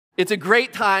It's a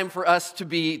great time for us to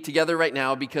be together right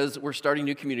now because we're starting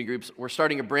new community groups. We're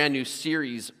starting a brand new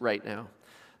series right now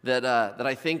that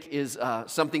I think is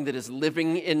something that is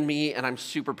living in me, and I'm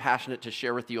super passionate to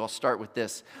share with you. I'll start with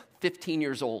this. 15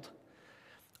 years old.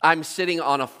 I'm sitting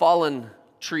on a fallen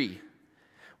tree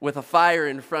with a fire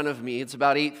in front of me. It's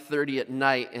about 8:30 at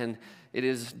night, and it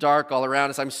is dark all around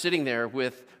us. I'm sitting there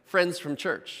with friends from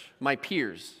church, my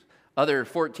peers, other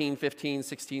 14, 15,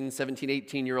 16, 17,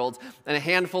 18-year-olds, and a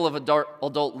handful of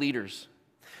adult leaders.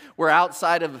 We're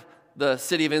outside of the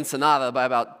city of Ensenada by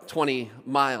about 20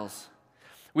 miles.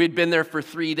 We'd been there for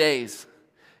 3 days.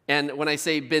 And when I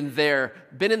say been there,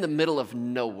 been in the middle of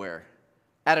nowhere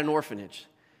at an orphanage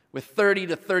with 30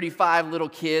 to 35 little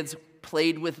kids,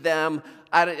 played with them.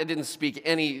 I didn't speak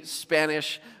any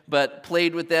Spanish, but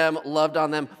played with them, loved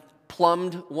on them,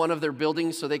 plumbed one of their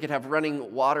buildings so they could have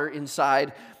running water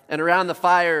inside. And around the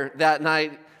fire that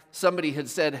night, somebody had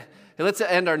said, hey, let's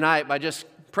end our night by just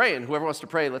praying. Whoever wants to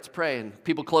pray, let's pray. And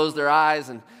people closed their eyes,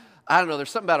 and I don't know,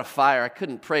 there's something about a fire. I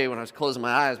couldn't pray when I was closing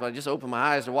my eyes, but I just opened my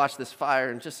eyes to watch this fire,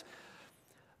 and just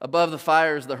above the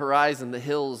fire is the horizon, the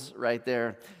hills right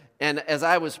there. And as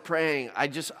I was praying, I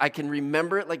can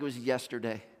remember it like it was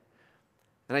yesterday.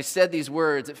 And I said these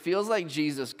words, it feels like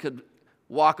Jesus could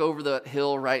walk over the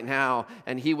hill right now,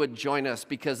 and he would join us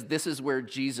because this is where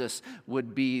Jesus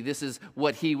would be. This is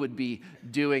what he would be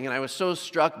doing. And I was so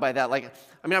struck by that.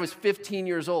 I was 15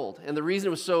 years old, and the reason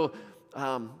it was so,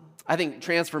 I think,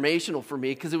 transformational for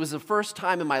me, because it was the first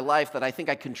time in my life that I think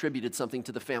I contributed something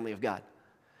to the family of God.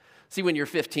 See, when you're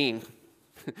 15,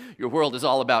 your world is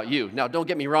all about you. Now, don't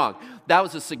get me wrong. That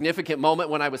was a significant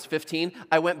moment when I was 15.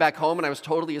 I went back home and I was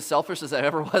totally as selfish as I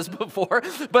ever was before.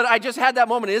 But I just had that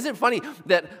moment. Isn't it funny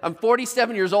that I'm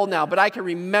 47 years old now, but I can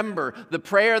remember the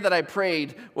prayer that I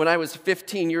prayed when I was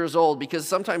 15 years old, because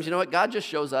sometimes, you know what, God just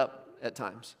shows up at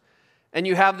times. And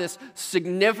you have this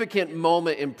significant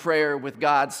moment in prayer with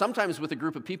God, sometimes with a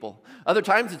group of people. Other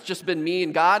times it's just been me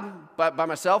and God by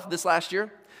myself. This last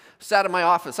year, sat in my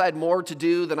office. I had more to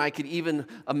do than I could even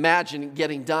imagine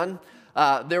getting done.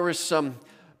 There were some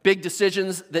big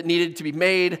decisions that needed to be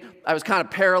made. I was kind of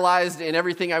paralyzed in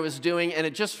everything I was doing, and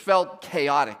it just felt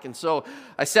chaotic. And so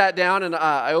I sat down and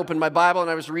I opened my Bible, and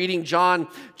I was reading John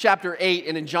chapter 8.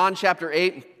 And in John chapter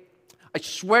 8, I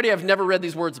swear to you, I've never read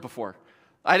these words before.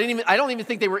 I don't even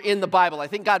think they were in the Bible. I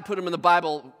think God put them in the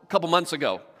Bible a couple months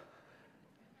ago.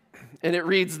 And it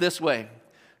reads this way.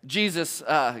 Jesus,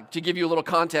 to give you a little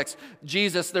context,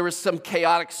 Jesus, there was some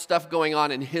chaotic stuff going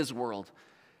on in his world.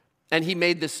 And he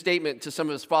made this statement to some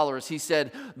of his followers. He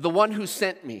said, "The one who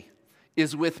sent me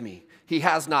is with me. He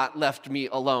has not left me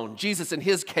alone." Jesus, in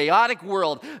his chaotic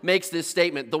world, makes this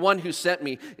statement. The one who sent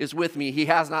me is with me. He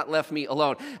has not left me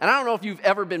alone. And I don't know if you've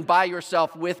ever been by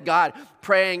yourself with God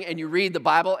praying and you read the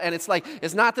Bible, and it's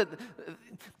not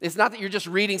that you're just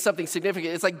reading something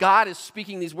significant. It's like God is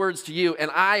speaking these words to you.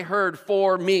 And I heard,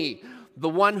 for me, the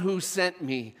one who sent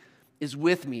me is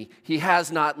with me. He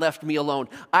has not left me alone.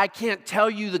 I can't tell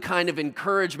you the kind of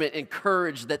encouragement and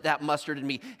courage that mustered in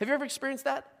me. Have you ever experienced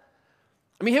that?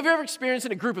 Have you ever experienced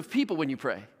in a group of people when you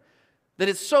pray that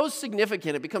it's so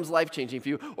significant it becomes life-changing for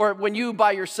you? Or when you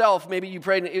by yourself, maybe you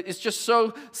prayed and it's just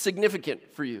so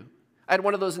significant for you. I had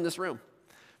one of those in this room.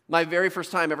 My very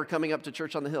first time ever coming up to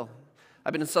church on the hill.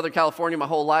 I've been in Southern California my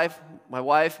whole life. My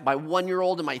wife, my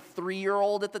 1-year-old and my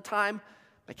 3-year-old at the time.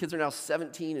 My kids are now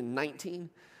 17 and 19.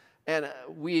 And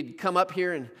we'd come up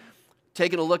here and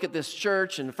taken a look at this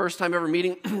church, and the first time ever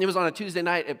meeting, it was on a Tuesday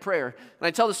night at prayer. And I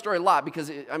tell this story a lot because,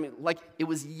 it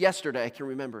was yesterday, I can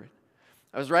remember it.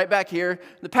 I was right back here.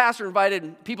 The pastor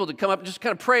invited people to come up and just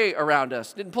kind of pray around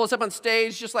us. Didn't pull us up on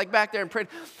stage, just like back there and prayed.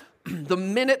 The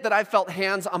minute that I felt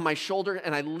hands on my shoulder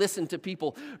and I listened to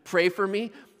people pray for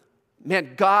me,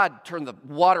 man, God turned the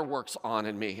waterworks on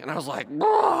in me. And I was like,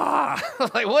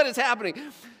 what is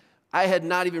happening? I had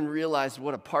not even realized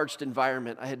what a parched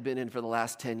environment I had been in for the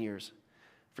last 10 years.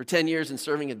 For 10 years in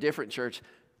serving a different church,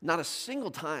 not a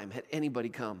single time had anybody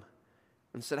come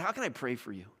and said, how can I pray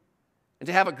for you? And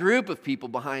to have a group of people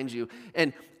behind you.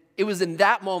 And it was in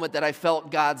that moment that I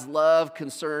felt God's love,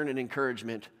 concern, and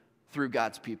encouragement through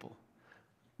God's people.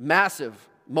 Massive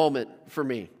moment for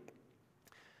me.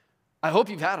 I hope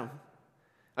you've had them.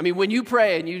 When you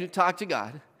pray and you talk to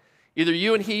God, either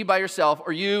you and he by yourself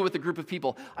or you with a group of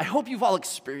people, I hope you've all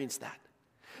experienced that.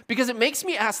 Because it makes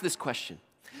me ask this question.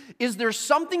 Is there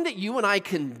something that you and I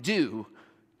can do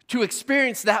to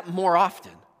experience that more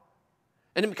often?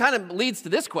 And it kind of leads to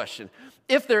this question.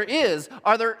 If there is,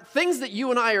 are there things that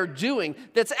you and I are doing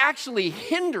that's actually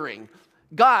hindering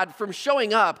God from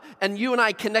showing up and you and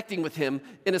I connecting with him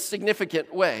in a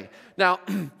significant way? Now,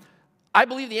 I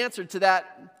believe the answer to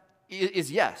that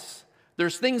is yes.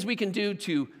 There's things we can do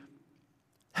to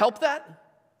help that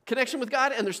connection with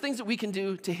God, and there's things that we can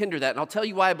do to hinder that. And I'll tell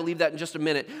you why I believe that in just a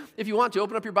minute. If you want to,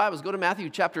 open up your Bibles, go to Matthew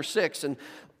chapter 6, and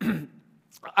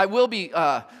let me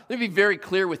be very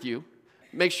clear with you.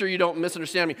 Make sure you don't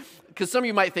misunderstand me, because some of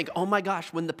you might think, oh my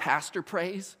gosh, when the pastor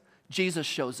prays, Jesus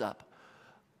shows up.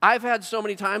 I've had so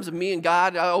many times of me and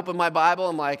God, I open my Bible,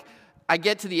 I'm like, I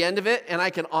get to the end of it, and I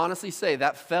can honestly say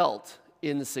that felt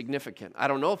insignificant. I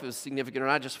don't know if it was significant or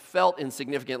not, I just felt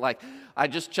insignificant. Like, I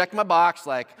just checked my box,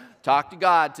 like, talk to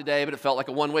God today, but it felt like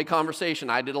a one-way conversation.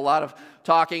 I did a lot of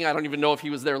talking. I don't even know if he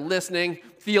was there listening.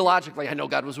 Theologically, I know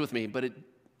God was with me, but I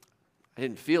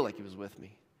didn't feel like he was with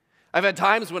me. I've had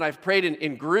times when I've prayed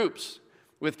in groups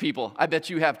with people, I bet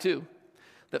you have too,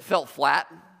 that felt flat,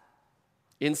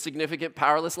 insignificant,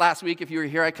 powerless. Last week, if you were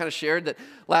here, I kind of shared that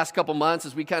last couple months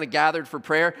as we kind of gathered for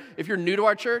prayer. If you're new to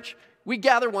our church, we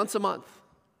gather once a month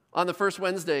on the first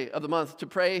Wednesday of the month to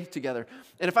pray together.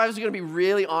 And if I was going to be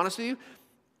really honest with you,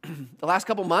 the last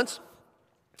couple months,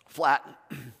 flat.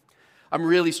 I'm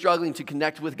really struggling to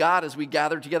connect with God as we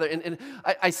gather together. And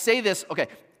I say this, okay,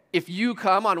 if you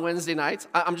come on Wednesday nights,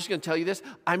 I'm just going to tell you this,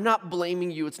 I'm not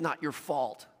blaming you. It's not your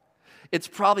fault. It's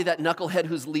probably that knucklehead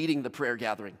who's leading the prayer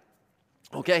gathering.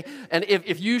 Okay? And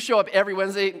if you show up every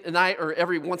Wednesday night or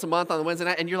every once a month on the Wednesday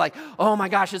night and you're like, oh my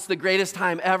gosh, it's the greatest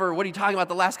time ever. What are you talking about?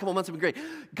 The last couple months have been great.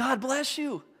 God bless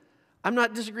you. I'm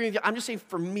not disagreeing with you. I'm just saying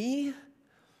for me,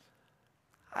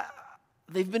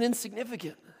 they've been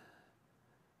insignificant.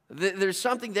 There's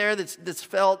something there that's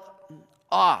felt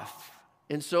off.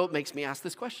 And so it makes me ask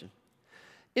this question.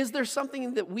 Is there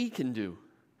something that we can do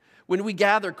when we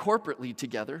gather corporately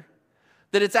together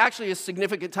that it's actually a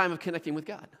significant time of connecting with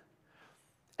God?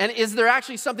 And is there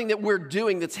actually something that we're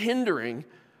doing that's hindering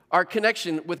our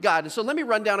connection with God? And so let me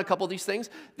run down a couple of these things.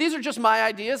 These are just my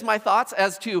ideas, my thoughts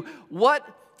as to what,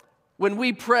 when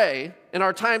we pray, in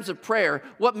our times of prayer,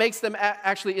 what makes them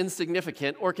actually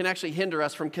insignificant or can actually hinder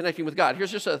us from connecting with God.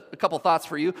 Here's just a couple thoughts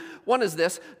for you. One is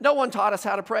this: no one taught us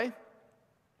how to pray.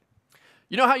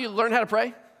 You know how you learn how to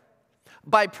pray?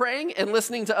 By praying and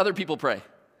listening to other people pray.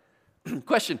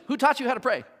 Question, who taught you how to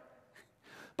pray?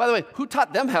 By the way, who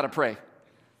taught them how to pray?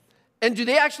 And do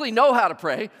they actually know how to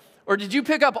pray? Or did you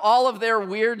pick up all of their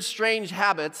weird, strange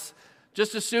habits,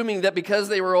 just assuming that because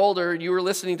they were older, you were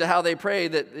listening to how they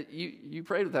prayed, that you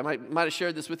prayed with them? I might have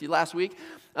shared this with you last week.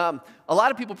 A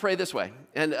lot of people pray this way.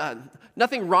 And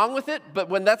nothing wrong with it, but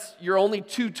when that's your only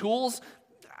two tools,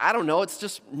 I don't know, it's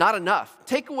just not enough.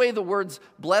 Take away the words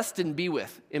blessed and be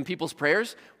with in people's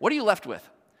prayers. What are you left with?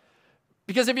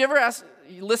 Because have you ever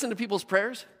listened to people's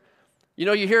prayers? You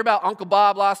know, you hear about Uncle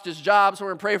Bob lost his job, so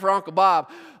we're going to pray for Uncle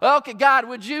Bob. Okay, God,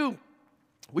 would you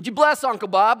bless Uncle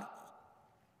Bob?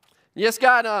 Yes,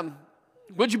 God,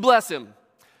 would you bless him?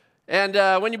 And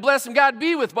when you bless him, God,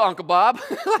 be with Uncle Bob.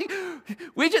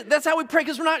 That's how we pray,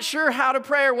 because we're not sure how to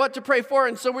pray or what to pray for.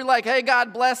 And so we're like, hey,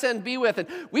 God, bless and be with. And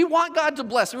we want God to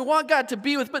bless. We want God to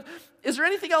be with. But is there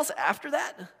anything else after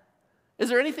that? Is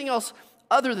there anything else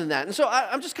other than that? And so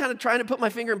I'm just kind of trying to put my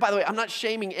finger, and by the way, I'm not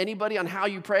shaming anybody on how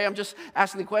you pray. I'm just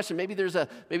asking the question. Maybe there's a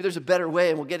better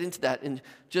way, and we'll get into that in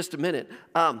just a minute.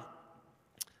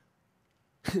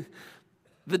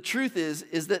 The truth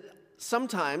is that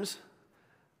sometimes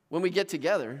when we get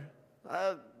together,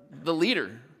 the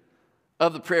leader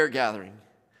of the prayer gathering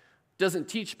doesn't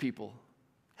teach people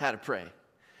how to pray.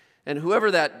 And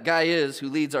whoever that guy is who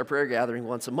leads our prayer gathering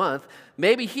once a month,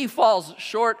 maybe he falls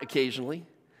short occasionally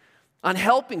on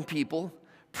helping people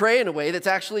pray in a way that's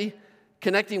actually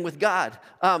connecting with God.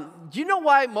 Do you know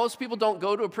why most people don't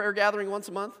go to a prayer gathering once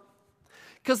a month?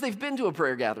 Because they've been to a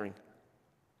prayer gathering.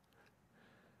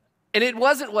 And it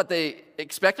wasn't what they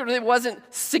expected, or it wasn't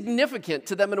significant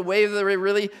to them in a way that they were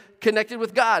really connected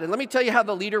with God. And let me tell you how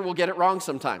the leader will get it wrong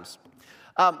sometimes.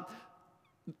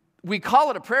 We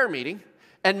call it a prayer meeting,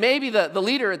 and maybe the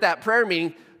leader at that prayer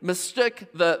meeting mistook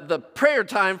the prayer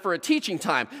time for a teaching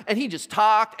time. And he just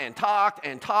talked and talked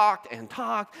and talked and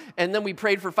talked, and then we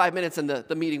prayed for 5 minutes and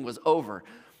the meeting was over.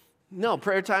 No,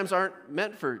 prayer times aren't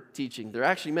meant for teaching. They're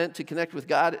actually meant to connect with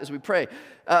God as we pray.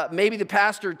 Maybe the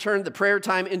pastor turned the prayer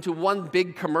time into one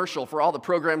big commercial for all the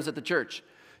programs at the church.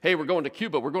 Hey, we're going to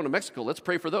Cuba. We're going to Mexico. Let's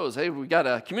pray for those. Hey, we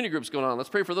got community groups going on. Let's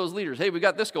pray for those leaders. Hey, we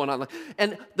got this going on.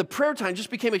 And the prayer time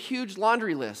just became a huge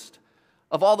laundry list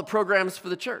of all the programs for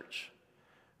the church.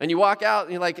 And you walk out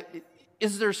and you're like,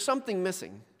 is there something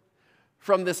missing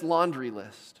from this laundry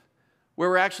list where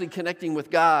we're actually connecting with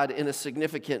God in a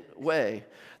significant way?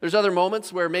 There's other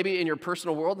moments where maybe in your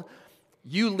personal world,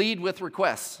 you lead with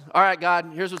requests. All right,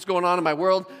 God, here's what's going on in my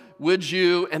world. would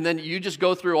you, and then you just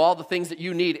go through all the things that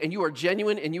you need, and you are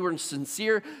genuine, and you are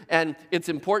sincere, and it's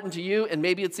important to you, and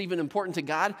maybe it's even important to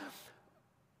God,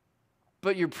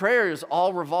 but your prayers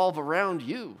all revolve around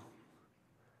you.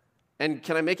 And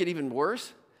can I make it even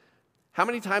worse? How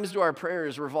many times do our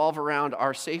prayers revolve around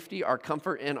our safety, our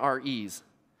comfort, and our ease?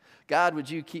 God, would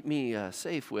you keep me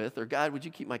safe with, or God, would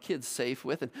you keep my kids safe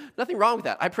with? And nothing wrong with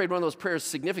that. I prayed one of those prayers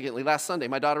significantly last Sunday.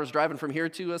 My daughter was driving from here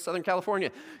to Southern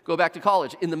California, go back to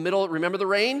college. In the middle, remember the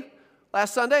rain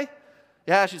last Sunday?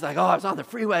 Yeah, she's like, oh, I was on the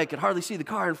freeway. I could hardly see the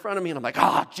car in front of me. And I'm like,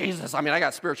 oh, Jesus. I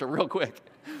got spiritual real quick.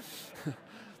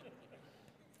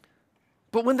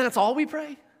 But when that's all we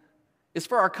pray, is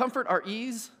for our comfort, our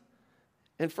ease,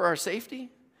 and for our safety,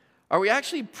 are we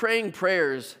actually praying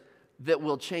prayers that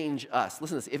will change us?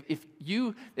 Listen to this.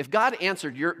 If God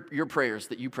answered your prayers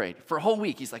that you prayed for a whole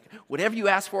week, he's like, whatever you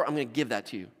ask for, I'm going to give that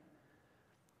to you.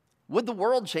 Would the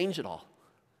world change at all?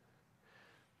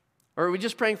 Or are we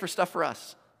just praying for stuff for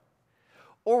us?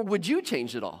 Or would you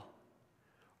change it all?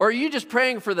 Or are you just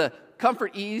praying for the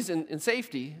comfort, ease, and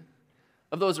safety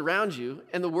of those around you,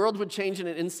 and the world would change in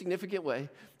an insignificant way,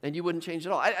 and you wouldn't change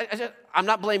at all? I'm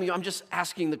not blaming you. I'm just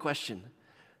asking the question.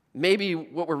 Maybe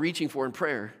what we're reaching for in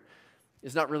prayer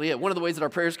is not really it. One of the ways that our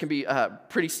prayers can be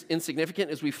pretty insignificant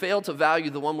is we fail to value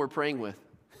the one we're praying with.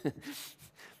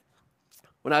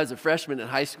 When I was a freshman in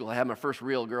high school, I had my first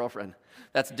real girlfriend.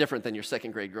 That's different than your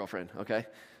second grade girlfriend, okay?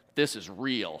 This is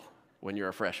real when you're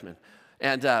a freshman.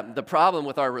 And the problem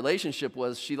with our relationship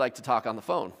was she liked to talk on the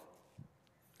phone.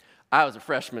 I was a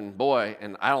freshman boy,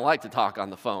 and I don't like to talk on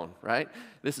the phone, right?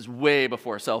 This is way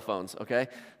before cell phones, okay?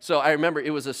 So I remember it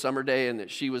was a summer day, and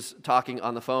she was talking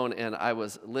on the phone, and I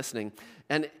was listening.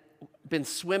 And been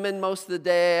swimming most of the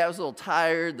day. I was a little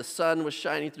tired. The sun was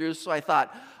shining through, so I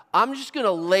thought, I'm just going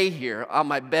to lay here on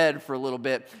my bed for a little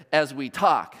bit as we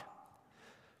talk.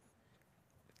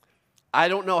 I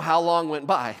don't know how long went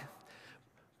by,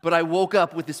 but I woke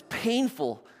up with this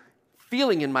painful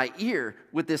feeling in my ear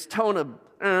with this tone of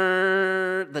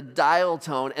the dial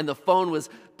tone, and the phone was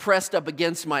pressed up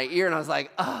against my ear, and I was like,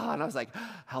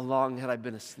 how long had I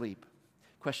been asleep?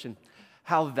 Question,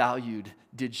 how valued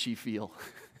did she feel?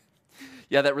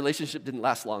 Yeah, that relationship didn't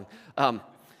last long.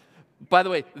 By the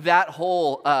way, that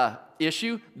whole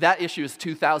issue is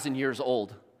 2,000 years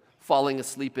old, falling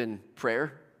asleep in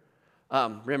prayer.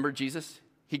 Remember Jesus?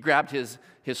 He grabbed his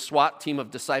SWAT team of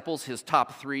disciples, his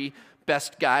top 3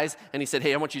 best guys, and he said,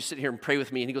 hey, I want you to sit here and pray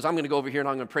with me. And he goes, I'm going to go over here and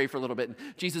I'm going to pray for a little bit. And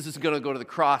Jesus is going to go to the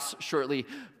cross shortly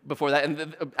before that,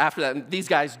 and after that, and these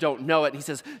guys don't know it. And he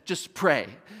says, just pray.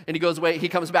 And he goes away, he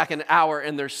comes back an hour,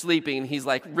 and they're sleeping. And he's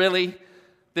like, really?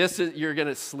 You're going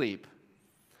to sleep?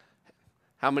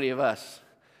 How many of us,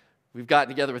 we've gotten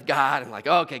together with God and like,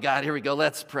 okay, God, here we go,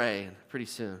 let's pray. And pretty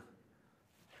soon,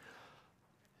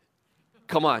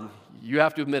 come on, you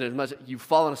have to admit it, you've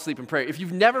fallen asleep in prayer. If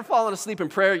you've never fallen asleep in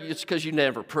prayer, it's because you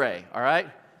never pray, all right?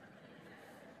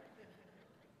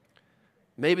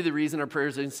 Maybe the reason our prayer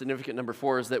is insignificant, number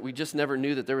 4, is that we just never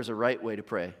knew that there was a right way to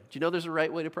pray. Do you know there's a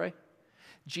right way to pray?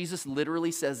 Jesus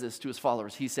literally says this to his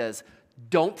followers. He says,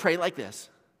 don't pray like this.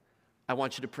 I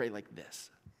want you to pray like this.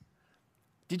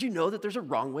 Did you know that there's a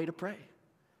wrong way to pray?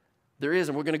 There is,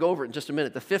 and we're going to go over it in just a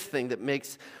minute. The 5th thing that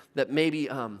makes that maybe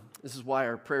this is why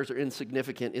our prayers are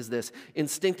insignificant is this.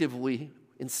 Instinctively,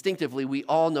 we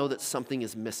all know that something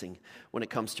is missing when it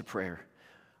comes to prayer.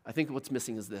 I think what's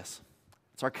missing is this.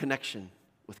 It's our connection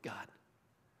with God.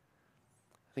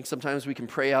 I think sometimes we can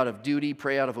pray out of duty,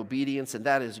 pray out of obedience, and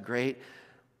that is great.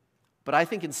 But I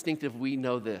think instinctively we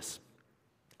know this.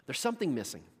 There's something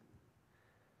missing.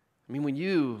 I mean, when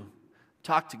you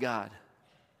talk to God,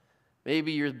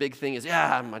 maybe your big thing is,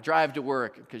 my drive to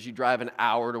work, because you drive an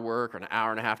hour to work or an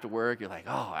hour and a half to work. You're like,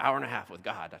 hour and a half with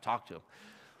God. I talk to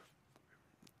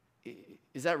him.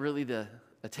 Is that really the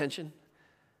attention?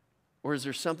 Or is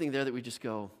there something there that we just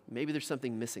go, maybe there's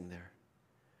something missing there?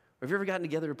 Or have you ever gotten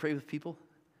together to pray with people?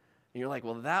 And you're like,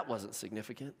 well, that wasn't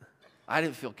significant. I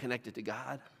didn't feel connected to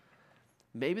God.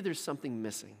 Maybe there's something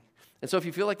missing. And so if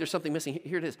you feel like there's something missing,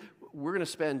 here it is. We're going to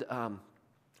spend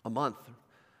a month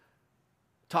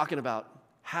talking about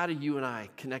how do you and I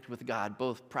connect with God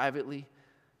both privately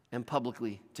and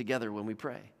publicly together when we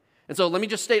pray. And so let me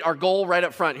just state our goal right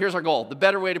up front. Here's our goal, the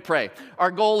better way to pray. Our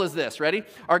goal is this, ready?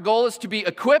 Our goal is to be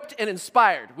equipped and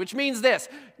inspired, which means this.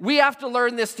 We have to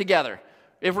learn this together.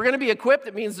 If we're going to be equipped,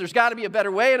 it means there's got to be a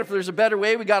better way, and if there's a better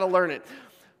way, we got to learn it.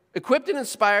 Equipped and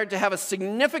inspired to have a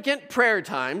significant prayer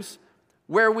times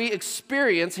where we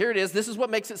experience, here it is, this is what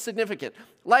makes it significant.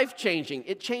 Life-changing,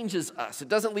 it changes us. It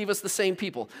doesn't leave us the same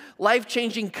people.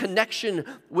 Life-changing connection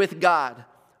with God,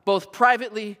 both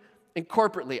privately and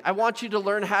corporately. I want you to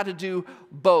learn how to do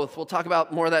both. We'll talk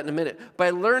about more of that in a minute. By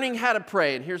learning how to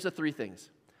pray, and here's the 3 things.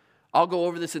 I'll go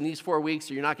over this in these 4 weeks,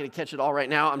 so you're not going to catch it all right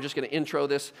now. I'm just going to intro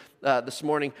this this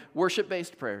morning.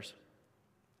 Worship-based prayers.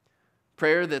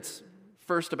 Prayer that's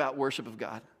first about worship of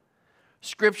God.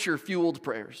 Scripture-fueled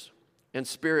prayers and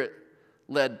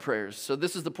Spirit-led prayers. So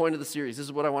this is the point of the series. This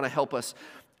is what I want to help us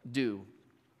do.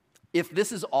 If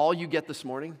this is all you get this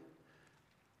morning,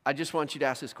 I just want you to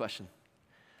ask this question.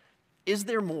 Is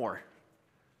there more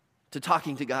to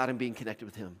talking to God and being connected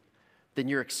with Him than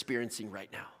you're experiencing right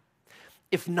now?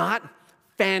 If not,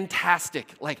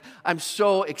 fantastic. Like, I'm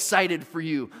so excited for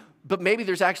you. But maybe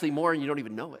there's actually more and you don't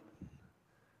even know it.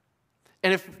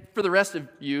 And if for the rest of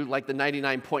you, like the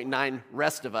 99.9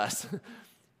 rest of us,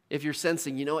 if you're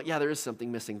sensing, you know what, yeah, there is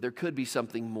something missing. There could be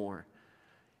something more.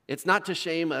 It's not to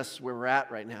shame us where we're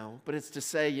at right now, but it's to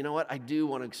say, you know what, I do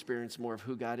want to experience more of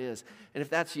who God is. And if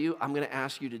that's you, I'm going to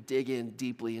ask you to dig in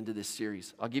deeply into this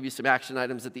series. I'll give you some action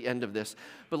items at the end of this.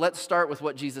 But let's start with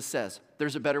what Jesus says.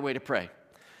 There's a better way to pray.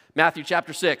 Matthew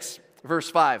chapter 6, verse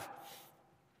 5.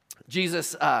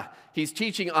 Jesus, he's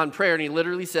teaching on prayer, and he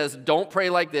literally says, don't pray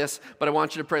like this, but I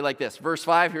want you to pray like this. Verse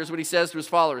 5, here's what he says to his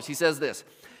followers. He says this,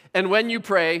 and when you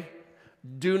pray,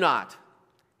 do not.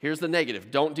 Here's the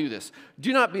negative. Don't do this.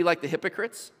 Do not be like the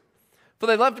hypocrites, for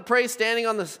they love to pray standing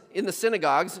in the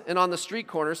synagogues and on the street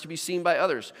corners to be seen by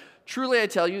others. Truly, I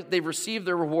tell you, they've received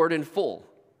their reward in full.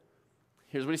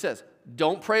 Here's what he says.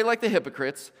 Don't pray like the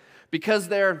hypocrites, because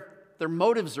their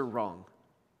motives are wrong.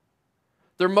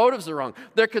 Their motives are wrong.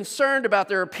 They're concerned about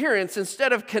their appearance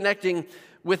instead of connecting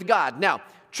with God. Now,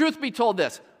 truth be told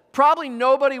this, probably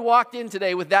nobody walked in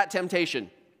today with that temptation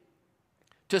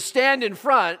to stand in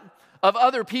front of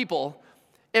other people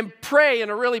and pray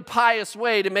in a really pious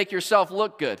way to make yourself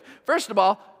look good. First of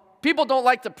all, people don't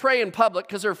like to pray in public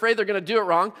because they're afraid they're going to do it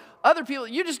wrong. Other people,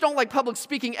 you just don't like public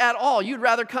speaking at all. You'd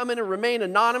rather come in and remain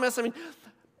anonymous. I mean,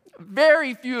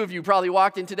 very few of you probably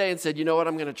walked in today and said, you know what,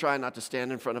 I'm going to try not to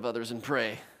stand in front of others and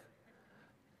pray.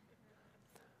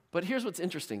 But here's what's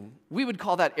interesting. We would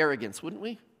call that arrogance, wouldn't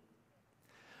we?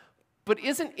 But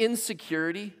isn't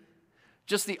insecurity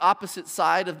just the opposite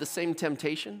side of the same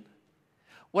temptation?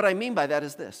 What I mean by that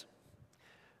is this.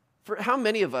 For how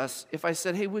many of us, if I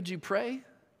said, hey, would you pray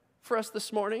for us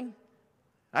this morning?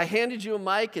 I handed you a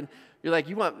mic and you're like,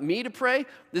 you want me to pray?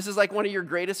 This is like one of your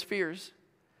greatest fears.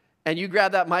 And you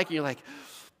grab that mic and you're like,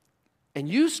 and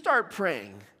you start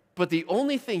praying, but the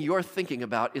only thing you're thinking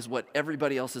about is what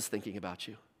everybody else is thinking about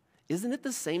you. Isn't it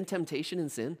the same temptation in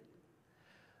sin?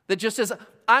 That just says,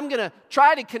 I'm going to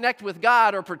try to connect with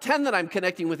God or pretend that I'm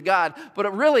connecting with God,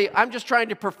 but really, I'm just trying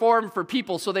to perform for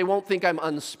people so they won't think I'm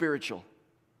unspiritual.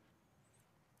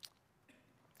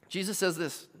 Jesus says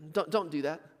this, don't do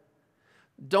that.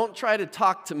 Don't try to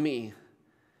talk to me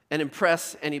and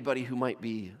impress anybody who might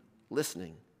be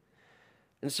listening.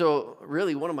 And so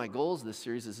really one of my goals this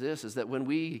series is this, is that when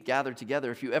we gather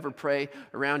together, if you ever pray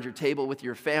around your table with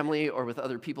your family or with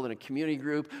other people in a community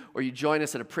group, or you join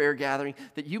us at a prayer gathering,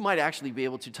 that you might actually be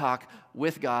able to talk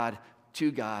with God, to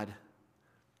God,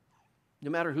 no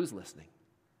matter who's listening.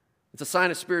 It's a sign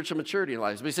of spiritual maturity in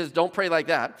lives. But he says, don't pray like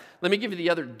that. Let me give you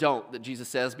the other don't that Jesus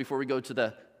says before we go to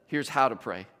the here's how to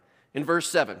pray. In verse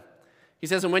 7, he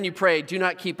says, and when you pray, do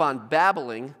not keep on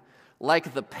babbling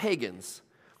like the pagans,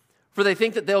 for they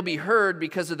think that they'll be heard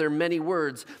because of their many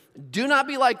words. Do not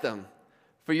be like them,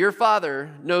 for your Father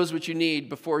knows what you need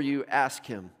before you ask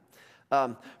Him.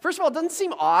 First of all, it doesn't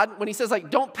seem odd when he says, like,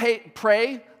 don't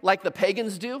pray like the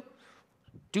pagans do.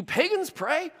 Do pagans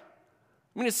pray?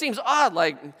 I mean, it seems odd,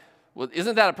 like, well,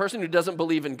 isn't that a person who doesn't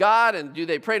believe in God, and do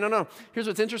they pray? No. Here's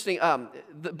what's interesting.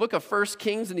 The book of 1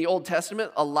 Kings in the Old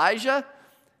Testament, Elijah,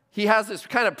 he has this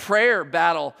kind of prayer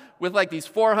battle with like these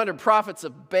 400 prophets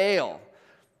of Baal.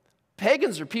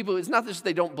 Pagans are people, it's not just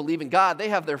they don't believe in God, they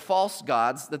have their false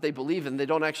gods that they believe in. They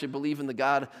don't actually believe in the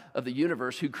God of the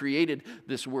universe who created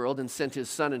this world and sent His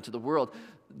Son into the world.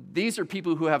 These are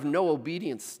people who have no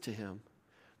obedience to Him.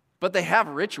 But they have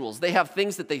rituals. They have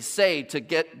things that they say to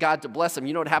get God to bless them.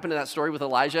 You know what happened in that story with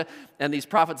Elijah and these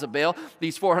prophets of Baal?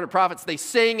 These 400 prophets, they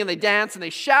sing and they dance and they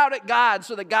shout at God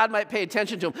so that God might pay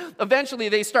attention to them. Eventually,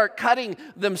 they start cutting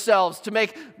themselves to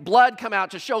make blood come out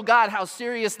to show God how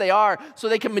serious they are so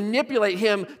they can manipulate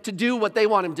Him to do what they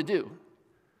want Him to do.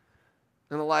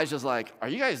 And Elijah's like, are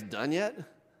you guys done yet?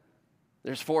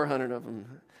 There's 400 of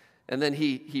them. And then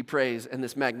he prays, and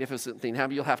this magnificent thing.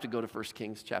 You'll have to go to 1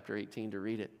 Kings chapter 18 to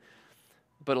read it.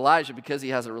 But Elijah, because he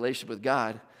has a relationship with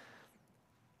God,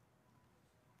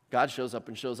 God shows up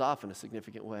and shows off in a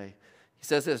significant way. He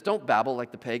says this, don't babble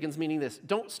like the pagans, meaning this,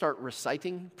 don't start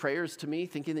reciting prayers to me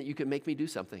thinking that you can make me do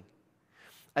something.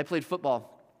 I played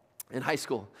football in high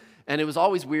school, and it was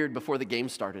always weird before the game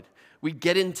started. We'd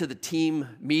get into the team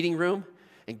meeting room,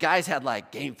 and guys had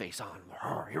like game face on.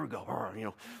 Here we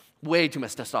go, way too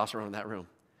much testosterone in that room.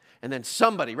 And then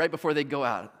somebody, right before they'd go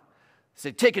out,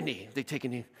 said, take a knee. They'd take a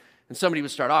knee. And somebody would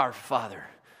start, Our Father,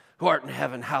 who art in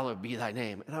heaven, hallowed be thy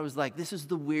name. And I was like, this is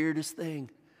the weirdest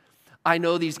thing. I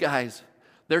know these guys.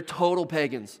 They're total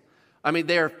pagans. I mean,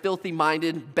 they are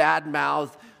filthy-minded,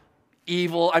 bad-mouthed,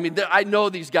 evil. I mean, I know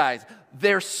these guys.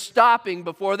 They're stopping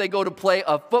before they go to play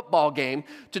a football game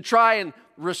to try and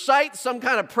recite some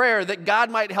kind of prayer that God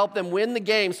might help them win the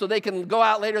game so they can go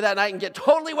out later that night and get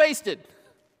totally wasted.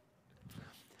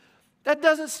 That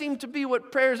doesn't seem to be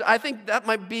what prayers. I think that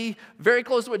might be very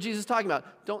close to what Jesus is talking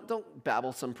about. Don't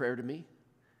babble some prayer to me.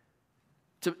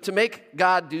 To make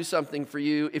God do something for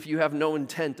you if you have no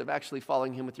intent of actually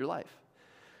following him with your life.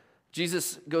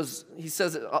 Jesus goes, he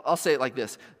says it, I'll say it like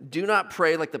this. Do not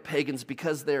pray like the pagans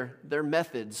because their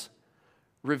methods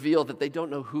reveal that they don't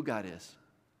know who God is.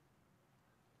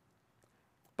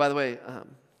 By the way,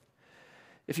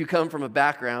 if you come from a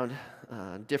background,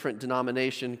 different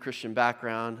denomination, Christian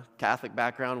background, Catholic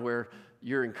background, where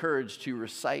you're encouraged to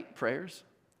recite prayers,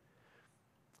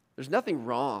 there's nothing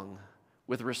wrong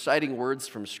with reciting words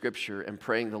from Scripture and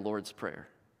praying the Lord's Prayer.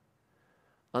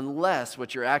 Unless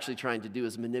what you're actually trying to do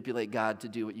is manipulate God to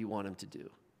do what you want him to do.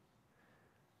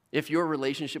 If your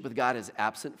relationship with God is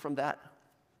absent from that,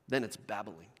 then it's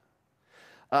babbling.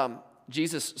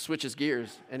 Jesus switches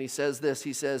gears and he says this.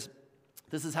 He says,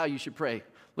 this is how you should pray.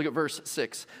 Look at verse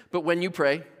 6. But when you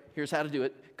pray, here's how to do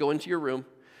it. Go into your room,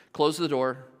 close the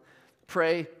door,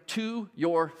 pray to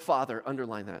your Father.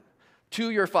 Underline that. To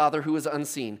your Father who is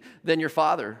unseen. Then your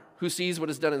Father who sees what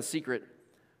is done in secret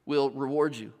will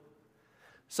reward you.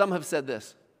 Some have said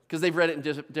this, because they've read it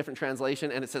in different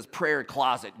translation, and it says prayer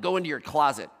closet. Go into your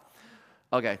closet.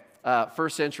 Okay,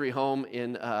 first century home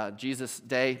in Jesus'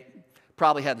 day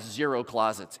probably had 0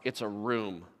 closets. It's a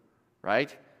room,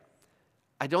 right?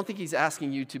 I don't think he's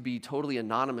asking you to be totally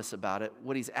anonymous about it.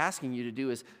 What he's asking you to do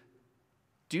is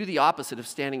do the opposite of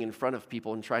standing in front of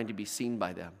people and trying to be seen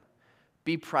by them.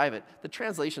 Be private. The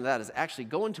translation of that is actually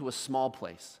go into a small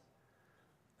place.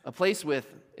 A place with,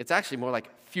 it's actually more like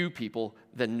few people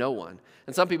than no one.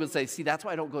 And some people say, see, that's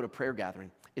why I don't go to prayer gathering.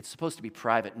 It's supposed to be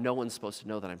private. No one's supposed to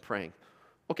know that I'm praying.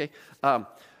 Okay,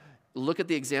 look at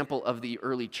the example of the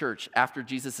early church. After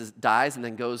Jesus dies and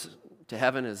then goes to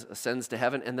heaven, ascends to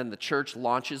heaven, and then the church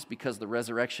launches because the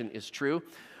resurrection is true.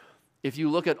 If you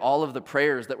look at all of the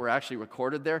prayers that were actually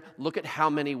recorded there, look at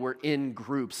how many were in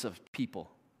groups of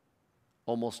people.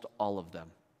 Almost all of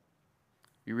them.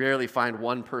 You rarely find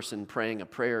one person praying a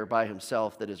prayer by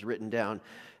himself that is written down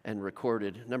and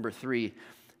recorded. Number 3,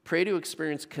 pray to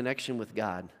experience connection with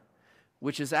God,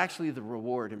 which is actually the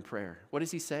reward in prayer. What does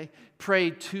he say?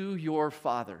 Pray to your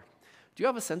Father. Do you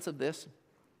have a sense of this?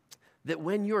 That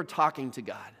when you're talking to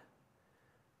God,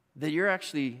 that you're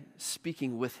actually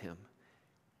speaking with him,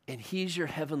 and he's your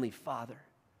heavenly Father.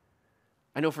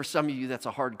 I know for some of you that's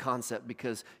a hard concept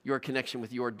because your connection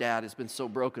with your dad has been so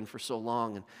broken for so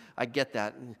long, and I get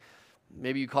that. And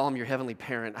maybe you call him your heavenly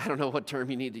parent. I don't know what term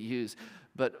you need to use,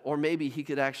 or maybe he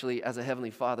could actually, as a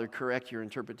heavenly Father, correct your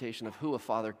interpretation of who a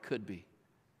father could be.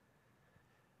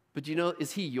 But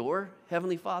is he your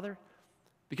heavenly Father?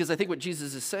 Because I think what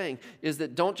Jesus is saying is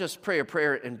that don't just pray a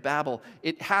prayer and babble.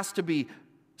 It has to be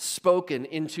spoken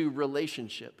into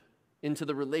relationship, into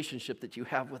the relationship that you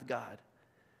have with God.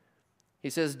 He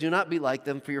says, do not be like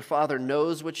them, for your Father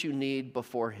knows what you need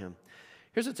before him.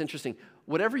 Here's what's interesting.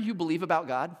 Whatever you believe about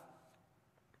God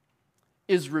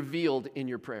is revealed in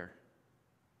your prayer.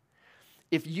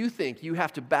 If you think you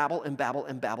have to babble and babble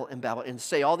and babble and babble and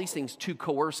say all these things to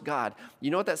coerce God, you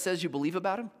know what that says you believe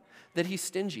about him? That he's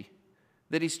stingy,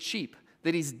 that he's cheap,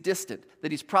 that he's distant,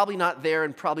 that he's probably not there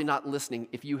and probably not listening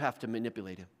if you have to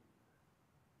manipulate him.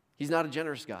 He's not a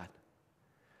generous God.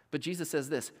 But Jesus says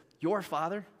this, your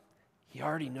Father, he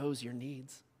already knows your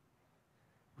needs.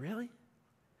 Really?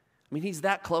 I mean, he's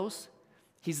that close.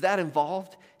 He's that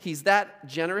involved. He's that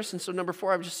generous. And so number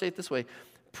 4, I would just say it this way.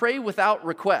 Pray without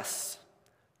requests.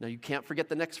 Now, you can't forget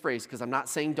the next phrase because I'm not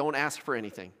saying don't ask for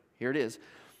anything. Here it is.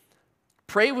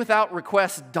 Pray without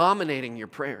requests dominating your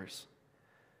prayers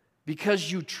because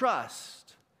you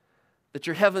trust that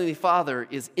your heavenly Father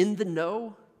is in the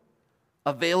know,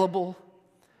 available,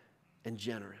 and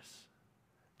generous.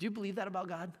 Do you believe that about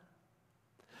God?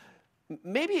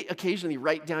 Maybe occasionally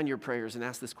write down your prayers and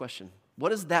ask this question. What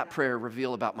does that prayer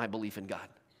reveal about my belief in God?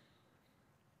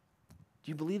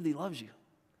 Do you believe that he loves you?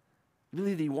 Do you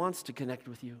believe that he wants to connect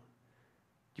with you? Do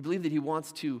you believe that he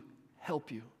wants to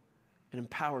help you and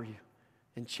empower you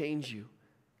and change you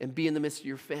and be in the midst of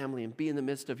your family and be in the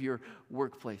midst of your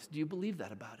workplace? Do you believe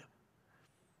that about him?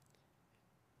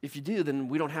 If you do, then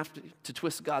we don't have to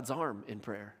twist God's arm in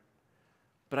prayer.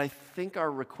 But I think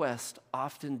our requests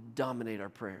often dominate our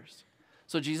prayers.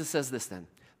 So Jesus says this then.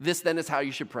 This then is how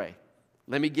you should pray.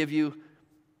 Let me give you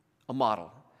a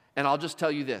model. And I'll just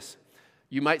tell you this.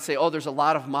 You might say, oh, there's a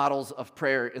lot of models of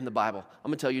prayer in the Bible. I'm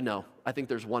going to tell you no. I think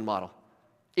there's one model.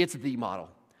 It's the model.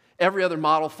 Every other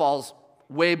model falls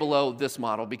way below this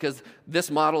model because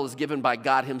this model is given by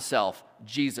God himself,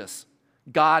 Jesus,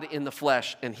 God in the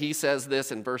flesh. And he says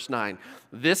this in verse 9.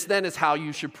 This then is how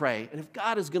you should pray. And if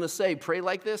God is going to say pray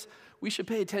like this, we should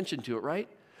pay attention to it, right?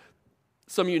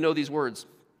 Some of you know these words.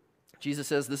 Jesus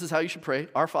says, this is how you should pray.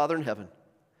 Our Father in heaven,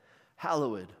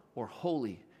 hallowed or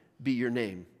holy be your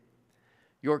name.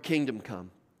 Your kingdom come.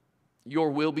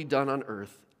 Your will be done on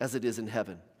earth as it is in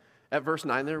heaven. At verse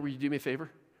 9 there, will you do me a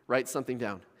favor? Write something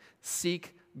down.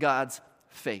 Seek God's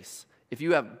face. If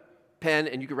you have pen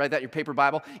and you can write that in your paper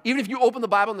Bible, even if you open the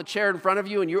Bible in the chair in front of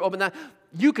you and you open that,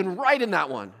 you can write in that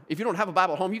one. If you don't have a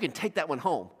Bible at home, you can take that one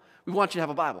home. We want you to have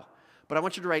a Bible. But I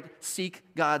want you to write, seek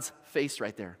God's face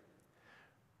right there.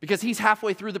 Because he's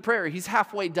halfway through the prayer. He's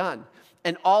halfway done.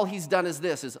 And all he's done is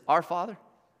this, is our Father,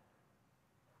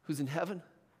 who's in heaven,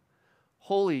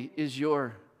 holy is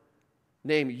your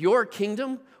name. Your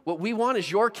kingdom, what we want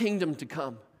is your kingdom to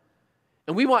come.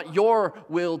 And we want your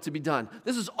will to be done.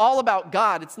 This is all about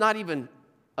God. It's not even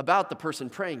about the person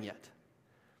praying yet.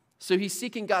 So he's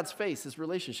seeking God's face, his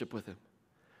relationship with him.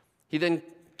 He then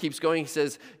keeps going. He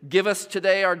says, give us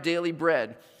today our daily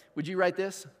bread. Would you write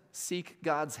this? Seek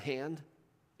God's hand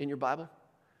in your Bible.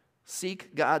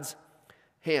 Seek God's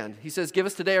hand. He says, give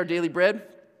us today our daily bread.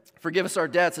 Forgive us our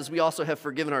debts as we also have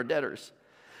forgiven our debtors.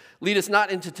 Lead us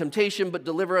not into temptation, but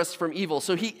deliver us from evil.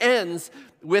 So he ends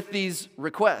with these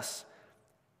requests.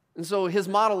 And so his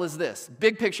model is this.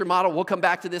 Big picture model. We'll come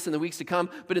back to this in the weeks to come.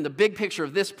 But in the big picture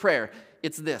of this prayer,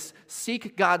 it's this.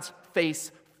 Seek God's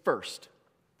face first.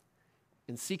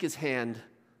 And seek his hand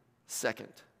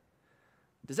second.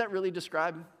 Does that really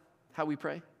describe how we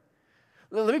pray?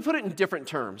 Let me put it in different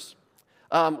terms.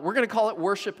 We're going to call it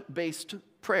worship-based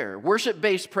prayer.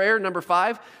 Worship-based prayer, number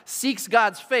 5, seeks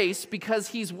God's face because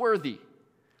he's worthy.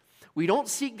 We don't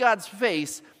seek God's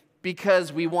face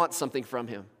because we want something from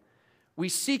him. We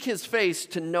seek his face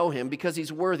to know him because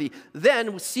he's worthy.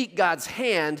 Then we seek God's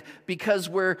hand because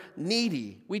we're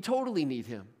needy. We totally need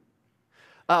him.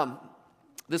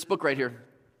 This book right here,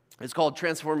 it's called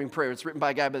Transforming Prayer. It's written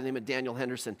by a guy by the name of Daniel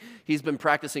Henderson. He's been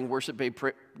practicing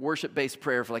worship-based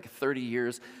prayer for like 30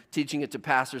 years, teaching it to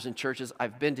pastors and churches.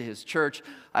 I've been to his church.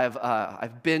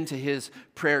 I've been to his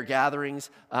prayer gatherings.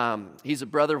 He's a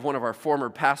brother of one of our former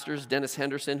pastors, Dennis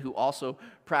Henderson, who also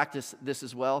practiced this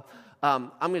as well.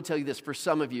 I'm going to tell you this, for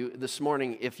some of you this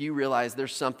morning, if you realize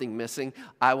there's something missing,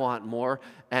 I want more,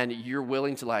 and you're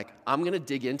willing to I'm going to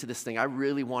dig into this thing. I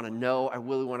really want to know. I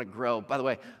really want to grow. By the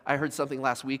way, I heard something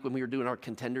last week when we were doing our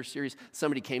Contender series.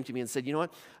 Somebody came to me and said, you know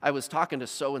what? I was talking to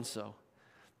so-and-so,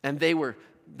 and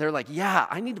they're like, yeah,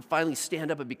 I need to finally stand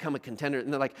up and become a contender.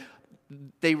 And they're like,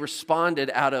 they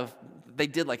responded they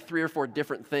did like 3 or 4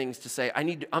 different things to say,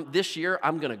 this year,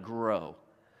 I'm going to grow.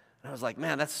 And I was like,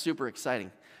 man, that's super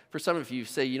exciting. For some of you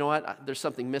say, you know what, there's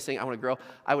something missing, I want to grow.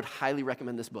 I would highly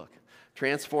recommend this book,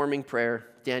 Transforming Prayer,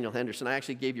 Daniel Henderson. I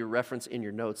actually gave you a reference in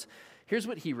your notes. Here's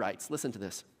what he writes. Listen to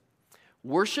this.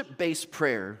 Worship-based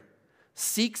prayer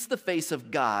seeks the face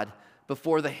of God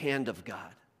before the hand of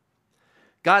God.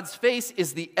 God's face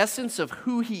is the essence of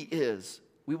who he is.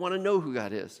 We want to know who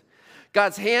God is.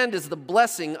 God's hand is the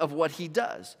blessing of what he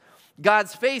does.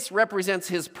 God's face represents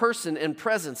his person and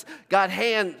presence. God's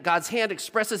hand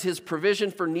expresses his provision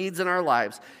for needs in our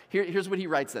lives. Here's what he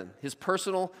writes then. His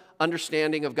personal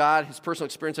understanding of God, his personal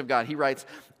experience of God. He writes,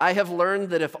 I have learned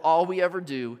that if all we ever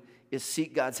do is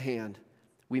seek God's hand,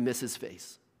 we miss his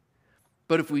face.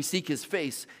 But if we seek his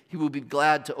face, he will be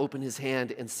glad to open his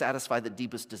hand and satisfy the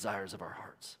deepest desires of our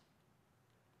hearts.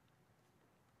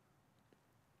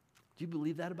 Do you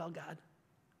believe that about God?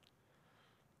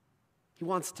 He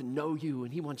wants to know you,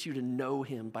 and he wants you to know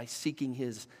him by seeking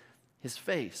his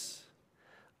face.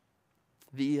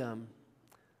 The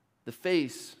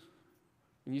face,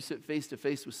 when you sit face to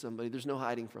face with somebody, there's no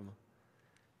hiding from them.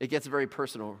 It gets very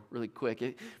personal really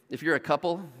quick. If you're a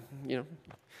couple,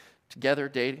 together,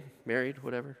 dating, married,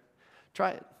 whatever,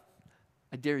 try it.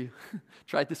 I dare you.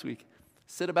 Try it this week.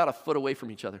 Sit about a foot away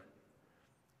from each other.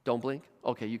 Don't blink.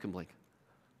 Okay, you can blink.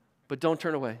 But don't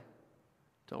turn away.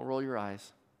 Don't roll your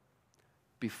eyes.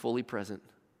 Be fully present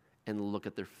and look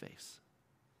at their face.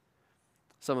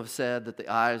 Some have said that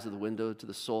the eyes are the window to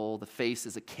the soul. The face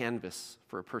is a canvas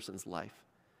for a person's life.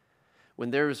 when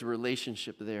there is a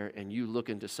relationship there and you look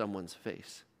into someone's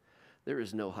face, there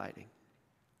is no hiding.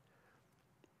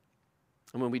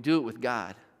 And when we do it with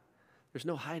God, there's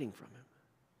no hiding from him.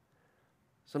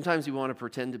 Sometimes we want to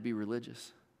pretend to be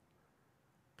religious,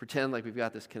 pretend like we've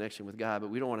got this connection with God, but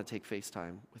we don't want to take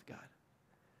FaceTime with God.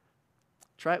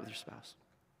 Try it with your spouse.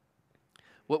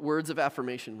 What words of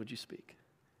affirmation would you speak?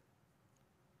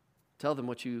 Tell them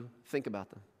what you think about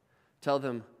them. Tell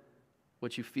them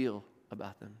what you feel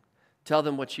about them. Tell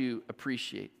them what you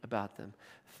appreciate about them.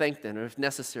 Thank them, or if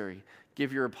necessary,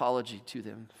 give your apology to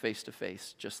them face to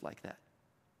face, just like that.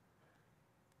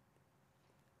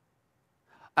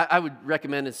 I would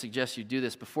recommend and suggest you do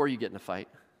this before you get in a fight.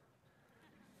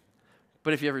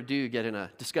 But if you ever do get in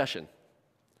a discussion,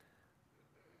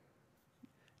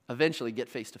 eventually get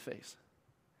face to face.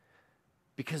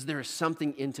 Because there is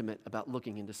something intimate about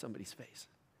looking into somebody's face.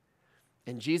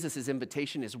 And Jesus'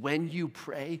 invitation is when you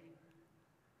pray,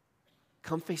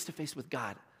 come face to face with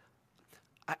God.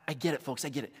 I get it, folks, I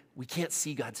get it. We can't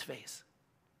see God's face.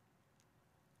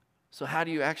 So how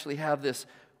do you actually have this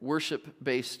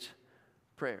worship-based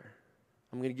prayer?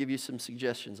 I'm going to give you some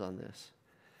suggestions on this.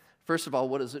 First of all,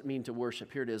 what does it mean to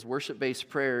worship? Here it is. Worship-based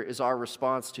prayer is our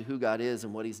response to who God is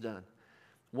and what he's done.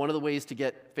 One of the ways to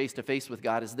get face-to-face with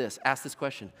God is this. Ask this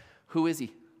question. Who is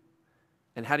he?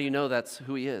 And how do you know that's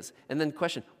who he is? And then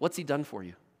question, what's he done for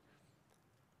you?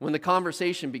 When the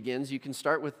conversation begins, you can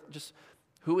start with just,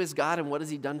 who is God and what has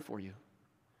he done for you?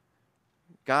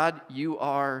 God, you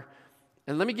are,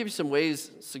 and let me give you some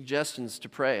ways, suggestions to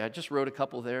pray. I just wrote a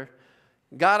couple there.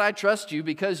 God, I trust you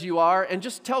because you are, and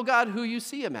just tell God who you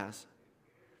see him as.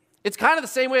 It's kind of the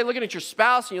same way looking at your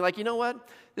spouse and you're like, you know what?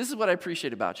 This is what I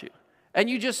appreciate about you. And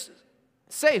you just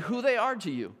say who they are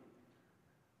to you.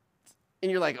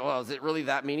 And you're like, oh, is it really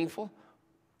that meaningful?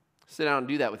 Sit down and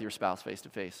do that with your spouse face to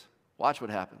face. Watch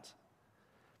what happens.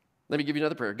 Let me give you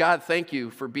another prayer. God, thank you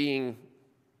for being,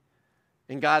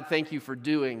 and God, thank you for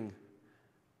doing.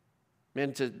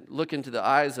 Man, to look into the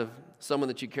eyes of someone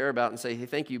that you care about and say, hey,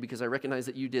 thank you because I recognize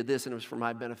that you did this and it was for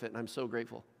my benefit and I'm so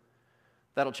grateful.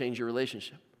 That'll change your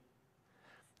relationship.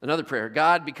 Another prayer,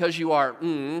 God, because you are,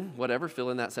 whatever,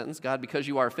 fill in that sentence. God, because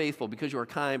you are faithful, because you are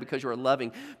kind, because you are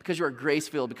loving, because you are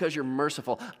grace-filled, because you're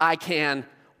merciful, I can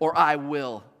or I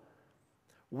will.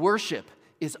 Worship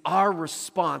is our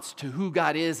response to who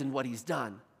God is and what he's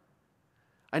done.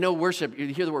 I know worship, you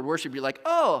hear the word worship, you're like,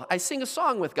 oh, I sing a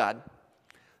song with God.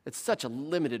 It's such a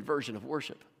limited version of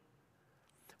worship.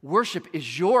 Worship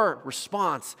is your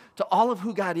response to all of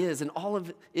who God is and all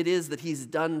of it is that he's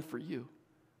done for you.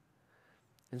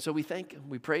 And so we thank him,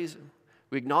 we praise him,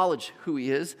 we acknowledge who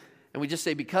he is, and we just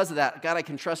say, because of that, God, I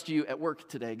can trust you at work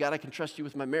today. God, I can trust you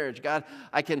with my marriage. God,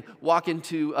 I can walk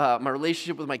into my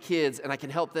relationship with my kids, and I can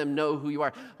help them know who you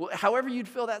are. Well, however you'd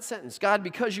fill that sentence, God,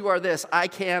 because you are this, I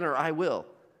can or I will.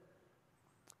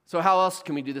 So how else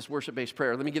can we do this worship-based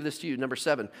prayer? Let me give this to you. Number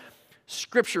 7,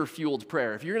 Scripture-fueled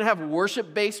prayer. If you're going to have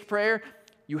worship-based prayer,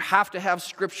 you have to have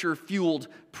Scripture-fueled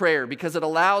prayer because it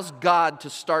allows God to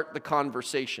start the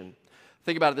conversation.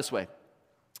 Think about it this way.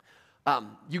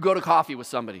 You go to coffee with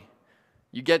somebody.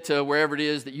 You get to wherever it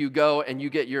is that you go and you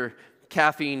get your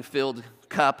caffeine-filled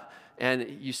cup and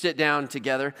you sit down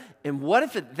together. And what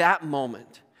if at that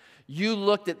moment you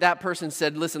looked at that person and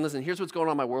said, listen, here's what's going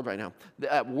on in my world right now.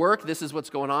 At work, this is what's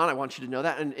going on. I want you to know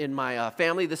that. And in my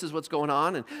family, this is what's going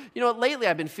on. And you know what, lately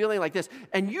I've been feeling like this.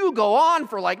 And you go on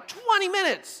for like 20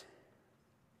 minutes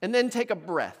and then take a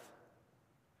breath.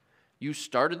 You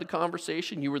started the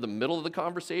conversation. You were the middle of the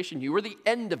conversation. You were the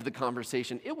end of the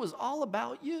conversation. It was all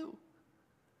about you.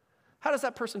 How does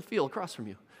that person feel across from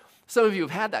you? Some of you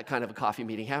have had that kind of a coffee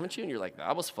meeting, haven't you? And you're like,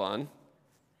 that was fun.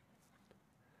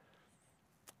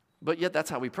 But yet that's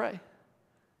how we pray.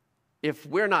 If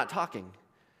we're not talking,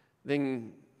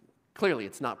 then clearly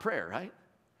it's not prayer, right?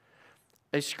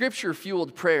 A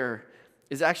Scripture-fueled prayer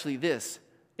is actually this.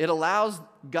 It allows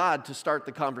God to start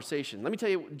the conversation. Let me tell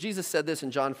you, Jesus said this in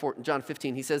John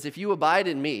 15. He says, if you abide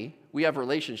in me, we have a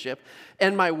relationship,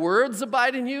 and my words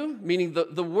abide in you, meaning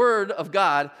the word of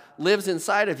God lives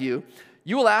inside of you,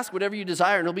 you will ask whatever you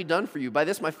desire, and it'll be done for you. By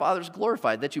this my Father is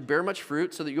glorified, that you bear much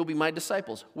fruit so that you'll be my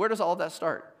disciples. Where does all of that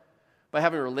start? By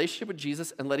having a relationship with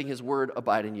Jesus and letting his word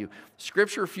abide in you.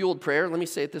 Scripture-fueled prayer, let me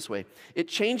say it this way. It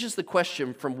changes the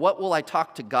question from what will I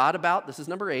talk to God about, this is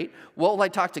number 8, what will I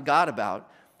talk to God about,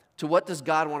 to what does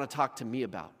God want to talk to me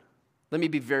about? Let me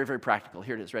be very, very practical.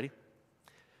 Here it is. Ready?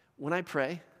 When I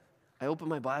pray, I open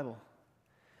my Bible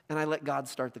and I let God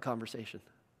start the conversation.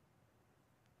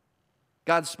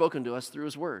 God's spoken to us through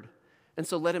his word. And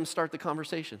so let him start the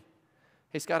conversation.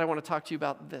 Hey, Scott, I want to talk to you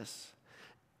about this.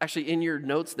 Actually, in your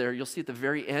notes there, you'll see at the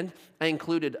very end, I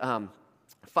included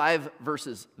 5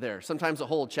 verses there, sometimes a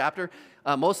whole chapter.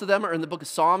 Most of them are in the book of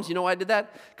Psalms. You know why I did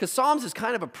that? Because Psalms is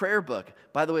kind of a prayer book.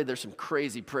 By the way, there's some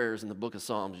crazy prayers in the book of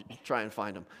Psalms. You try and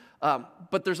find them.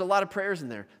 But there's a lot of prayers in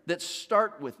there that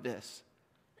start with this.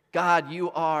 God,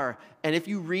 you are. And if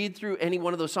you read through any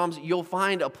one of those Psalms, you'll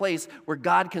find a place where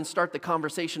God can start the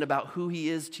conversation about who he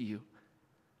is to you.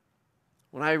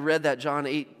 When I read that John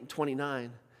 8:29,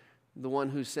 the one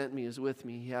who sent me is with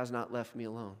me. He has not left me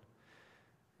alone.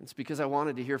 It's because I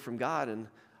wanted to hear from God, and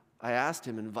I asked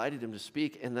him, invited him to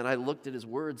speak, and then I looked at his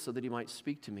words so that he might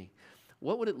speak to me.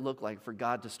 What would it look like for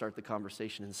God to start the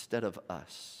conversation instead of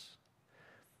us?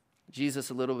 Jesus,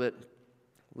 a little bit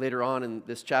later on in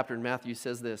this chapter in Matthew,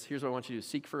 says this. Here's what I want you to do.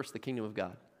 Seek first the kingdom of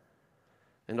God.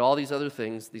 And all these other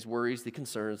things, these worries, the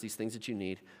concerns, these things that you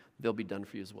need, they'll be done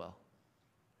for you as well.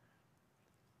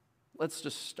 Let's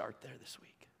just start there this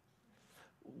week.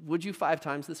 Would you 5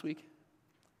 times this week?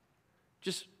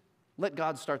 Just let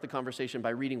God start the conversation by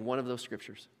reading one of those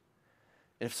scriptures.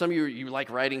 And if some of you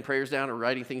like writing prayers down or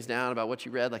writing things down about what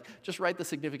you read, like just write the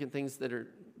significant things that are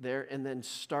there and then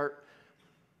start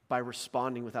by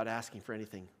responding without asking for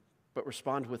anything. But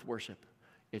respond with worship.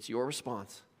 It's your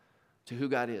response to who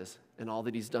God is and all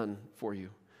that he's done for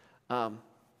you.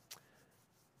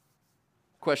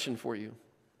 Question for you.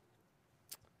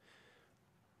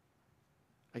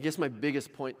 I guess my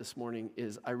biggest point this morning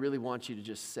is I really want you to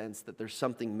just sense that there's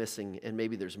something missing and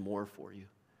maybe there's more for you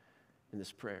in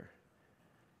this prayer.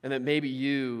 And that maybe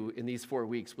you, in these 4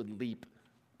 weeks, would leap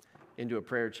into a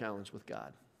prayer challenge with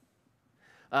God.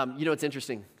 It's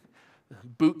interesting.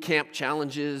 Boot camp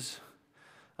challenges,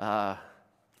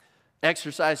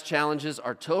 exercise challenges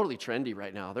are totally trendy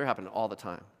right now. They're happening all the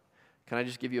time. Can I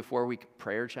just give you a 4-week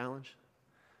prayer challenge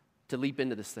to leap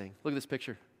into this thing? Look at this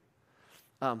picture.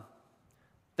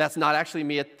 That's not actually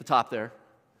me at the top there,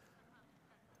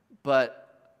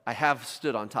 but I have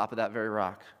stood on top of that very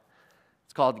rock.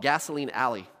 It's called Gasoline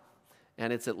Alley,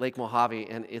 and it's at Lake Mojave,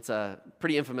 and it's a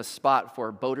pretty infamous spot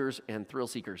for boaters and thrill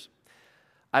seekers.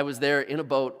 I was there in a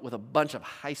boat with a bunch of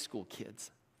high school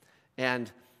kids, and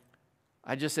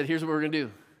I just said, here's what we're going to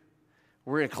do.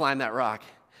 We're going to climb that rock,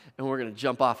 and we're going to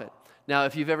jump off it. Now,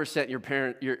 if you've ever sent your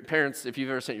parents, if you've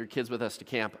ever sent your kids with us to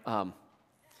camp,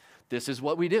 this is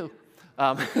what we do.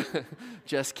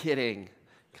 Just kidding,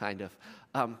 kind of.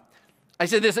 I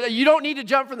said this, you don't need to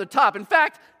jump from the top. In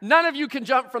fact, none of you can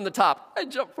jump from the top. I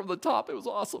jumped from the top. It was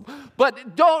awesome.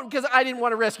 But don't, because I didn't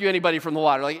want to rescue anybody from the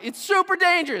water. Like, it's super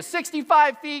dangerous.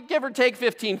 65 feet, give or take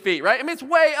 15 feet, right? I mean, it's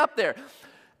way up there.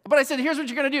 But I said, here's what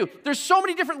you're going to do. There's so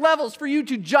many different levels for you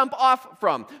to jump off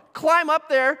from. Climb up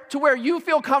there to where you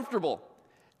feel comfortable.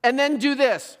 And then do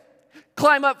this.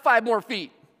 Climb up 5 more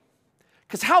feet.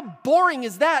 Because how boring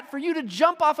is that for you to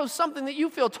jump off of something that you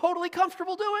feel totally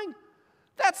comfortable doing?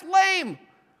 That's lame.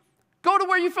 Go to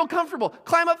where you feel comfortable.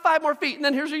 Climb up 5 more feet, and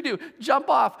then here's what you do. Jump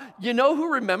off. You know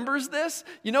who remembers this?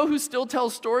 You know who still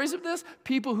tells stories of this?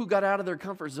 People who got out of their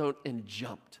comfort zone and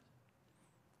jumped.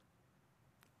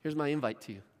 Here's my invite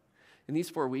to you. In these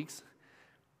 4 weeks,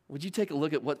 would you take a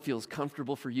look at what feels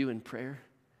comfortable for you in prayer?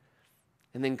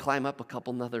 And then climb up a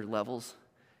couple other levels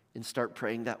and start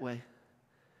praying that way?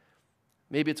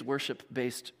 Maybe it's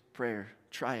worship-based prayer.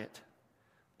 Try it.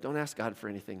 Don't ask God for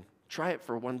anything. Try it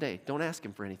for one day. Don't ask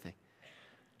him for anything.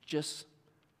 Just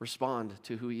respond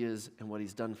to who he is and what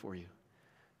he's done for you.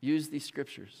 Use these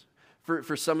scriptures.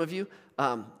 For some of you,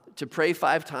 to pray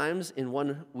 5 times in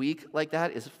 1 week like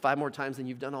that is 5 more times than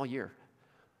you've done all year.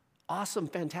 Awesome,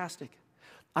 fantastic.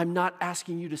 I'm not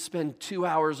asking you to spend 2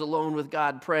 hours alone with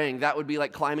God praying. That would be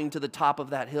like climbing to the top of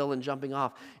that hill and jumping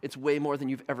off. It's way more than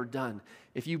you've ever done.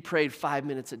 If you prayed 5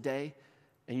 minutes a day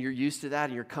and you're used to that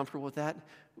and you're comfortable with that,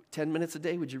 10 minutes a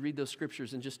day, would you read those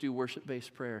scriptures and just do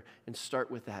worship-based prayer and start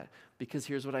with that? Because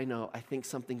here's what I know. I think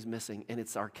something's missing, and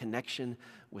it's our connection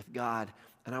with God.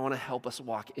 And I want to help us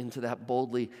walk into that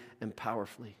boldly and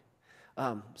powerfully.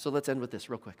 So let's end with this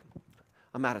real quick.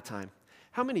 I'm out of time.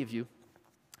 How many of you,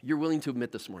 you're willing to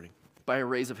admit this morning, by a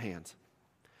raise of hands,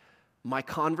 my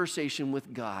conversation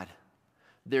with God,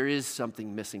 there is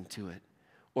something missing to it,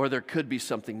 or there could be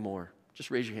something more? Just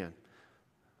raise your hand.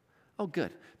 Oh,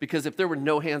 good. Because if there were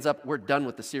no hands up, we're done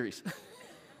with the series.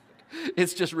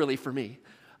 It's just really for me.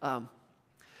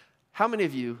 How many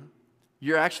of you,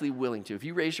 you're actually willing to, if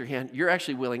you raise your hand, you're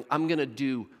actually willing, I'm going to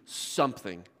do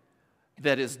something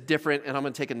that is different, and I'm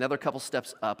going to take another couple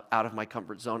steps up out of my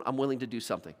comfort zone. I'm willing to do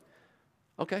something.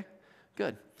 Okay,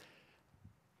 good.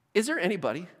 Is there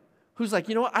anybody who's like,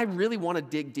 you know what, I really want to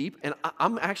dig deep, and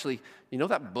I'm actually, you know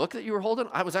that book that you were holding?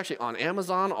 I was actually on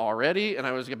Amazon already, and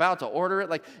I was about to order it.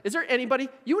 Like, is there anybody,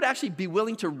 you would actually be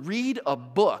willing to read a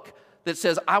book that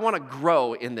says, I want to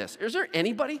grow in this? Is there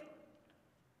anybody?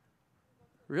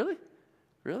 Really?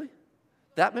 Really?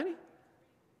 That many?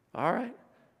 All right.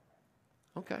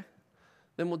 Okay.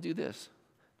 Then we'll do this.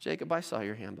 Jacob, I saw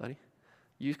your hand, buddy.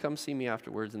 You come see me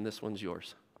afterwards, and this one's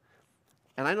yours.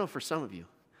 And I know for some of you,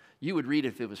 you would read it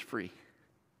if it was free.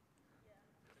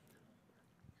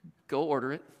 Go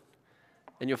order it,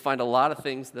 and you'll find a lot of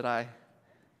things that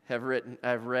I've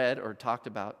read or talked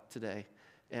about today.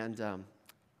 And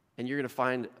you're going to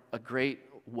find a great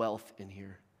wealth in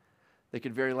here that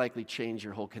could very likely change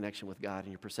your whole connection with God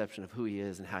and your perception of who He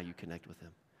is and how you connect with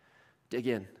Him. Dig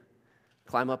in.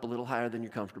 Climb up a little higher than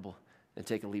you're comfortable and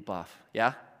take a leap off.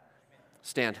 Yeah?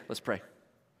 Stand. Let's pray.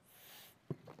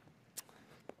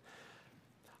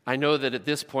 I know that at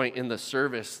this point in the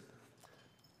service,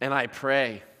 and I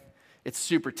pray, it's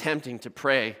super tempting to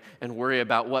pray and worry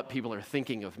about what people are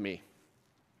thinking of me.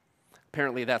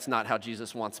 Apparently, that's not how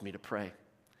Jesus wants me to pray.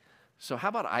 So how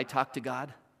about I talk to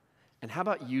God? And how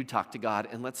about you talk to God,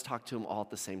 and let's talk to Him all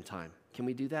at the same time? Can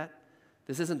we do that?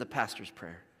 This isn't the pastor's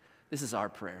prayer. This is our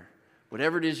prayer.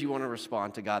 Whatever it is you want to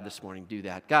respond to God this morning, do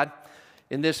that. God,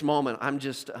 in this moment, I'm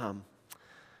just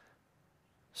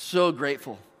so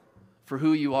grateful for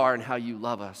who you are and how you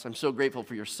love us. I'm so grateful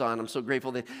for your Son. I'm so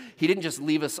grateful that He didn't just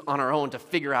leave us on our own to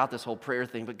figure out this whole prayer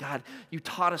thing, but God, you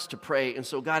taught us to pray. And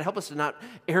so God, help us to not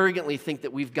arrogantly think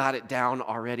that we've got it down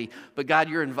already. But God,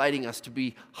 you're inviting us to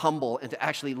be humble and to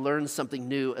actually learn something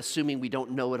new, assuming we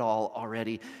don't know it all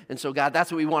already. And so God,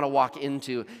 that's what we want to walk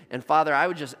into. And Father, I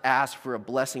would just ask for a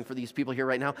blessing for these people here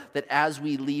right now, that as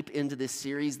we leap into this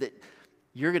series, that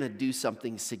you're going to do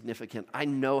something significant. I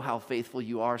know how faithful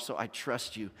you are, so I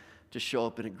trust you to show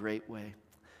up in a great way.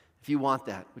 If you want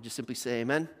that, would you simply say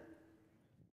amen?